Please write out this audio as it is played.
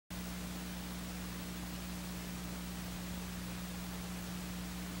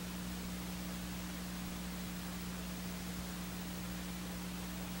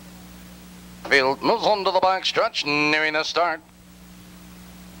field, moves on to the back stretch, nearing the start.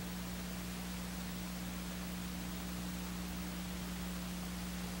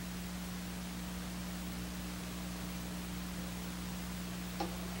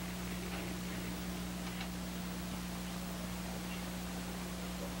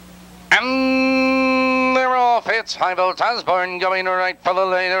 And they're off. It's Highville Osborne going right for the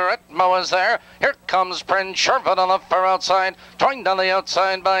lead. RITMO is there. Here comes Prince Sherwood on the far outside, joined on the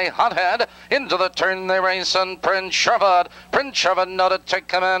outside by Hothead. Into the turn they race, and Prince Sherwood now to take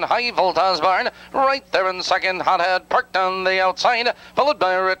command. Highville Osborne right there in second. Hothead parked on the outside, followed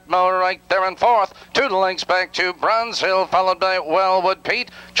by RITMO right there in fourth. 2 lengths back to Bronze Hill, followed by Wellwood Pete.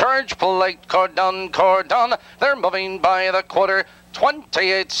 Charge Plate, Cordon. They're moving by the quarter.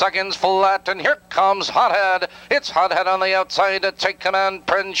 28 seconds flat, and here comes Hothead. It's Hothead on the outside to take command.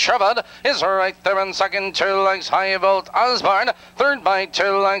 Prince Sherwood is right there in second. 2 lengths Highville Osborne. Third by 2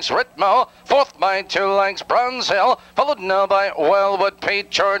 lengths RITMO. Fourth by 2 lengths Bronze Hill. Followed now by Wellwood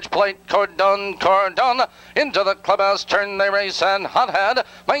Pete. Charge Plate, Cordon. Into the clubhouse turn they race, and Hothead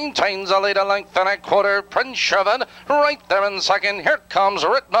maintains a lead a length and a quarter. Prince Sherwood right there in second. Here comes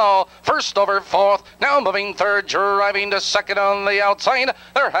RITMO. First over fourth. Now moving third, driving to second on the outside.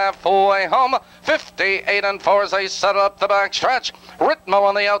 They're halfway home. 58 and 4 as they settle up the back stretch. RITMO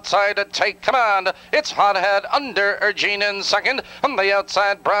on the outside to take command. It's Hothead under Ergene in second. On the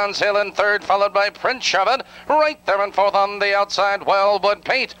outside, Bronze Hill in third, followed by Prince Sherwood. Right there in fourth on the outside, Wellwood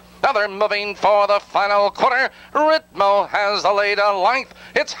Pete. Now they're moving for the final quarter. RITMO has the lead a length.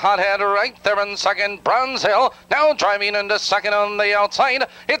 It's Hothead right there in second. Bronze Hill now driving into second on the outside.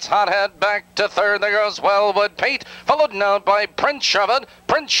 It's Hothead back to third. There goes Wellwood Pete, followed now by Prince Sherwood.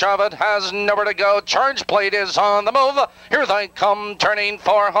 Prince Sherwood has nowhere to go. Charge Plate is on the move. Here they come, turning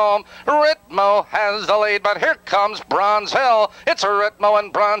for home. RITMO has the lead, but here comes Bronze Hill. It's RITMO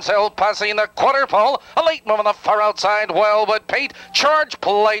and Bronze Hill passing the quarter pole. A late move on the far outside, Wellwood Pete. Charge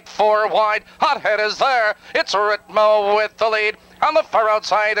Plate 4 wide. Hothead is there. It's RITMO with the lead. On the far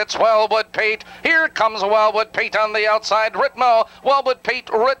outside, it's Wellwood Pete. Here comes Wellwood Pete on the outside. RITMO, Wellwood Pete,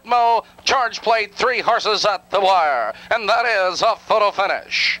 RITMO. Charge Plate, 3 horses at the wire. And that is a photo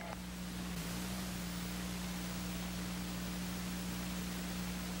finish.